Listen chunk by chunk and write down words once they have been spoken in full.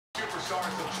So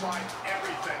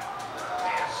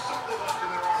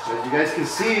as you guys can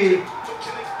see,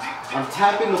 I'm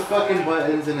tapping the fucking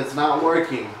buttons and it's not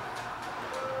working.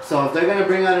 So if they're gonna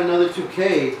bring out another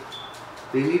 2K,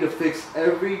 they need to fix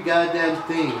every goddamn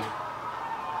thing.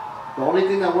 The only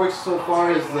thing that works so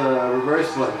far is the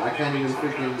reverse button. I can't even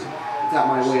freaking tap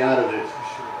my way out of it.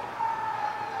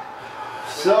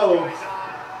 So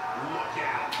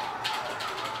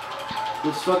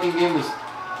this fucking game is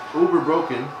uber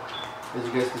broken. As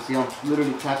you guys can see, I'm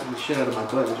literally tapping the shit out of my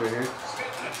buttons right here.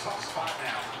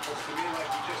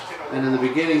 And in the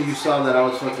beginning, you saw that I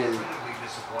was fucking...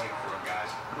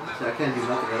 See, I can't do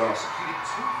nothing at all.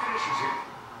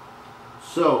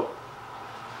 So,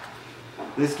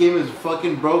 this game is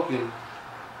fucking broken.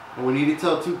 And we need to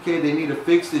tell 2K they need to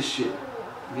fix this shit.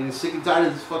 I'm getting sick and tired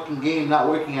of this fucking game not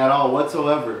working at all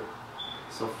whatsoever.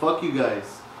 So fuck you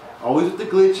guys. Always with the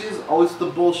glitches, always with the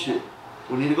bullshit.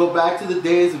 We need to go back to the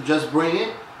days of Just Bring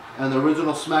It and the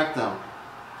original SmackDown.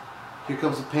 Here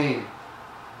Comes the Pain.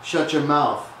 Shut Your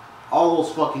Mouth. All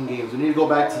those fucking games. We need to go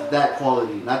back to that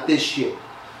quality, not this shit.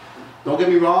 Don't get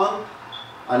me wrong.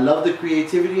 I love the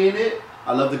creativity in it.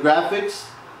 I love the graphics.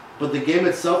 But the game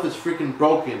itself is freaking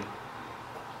broken.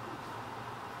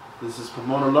 This is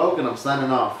Pomona Loke and I'm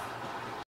signing off.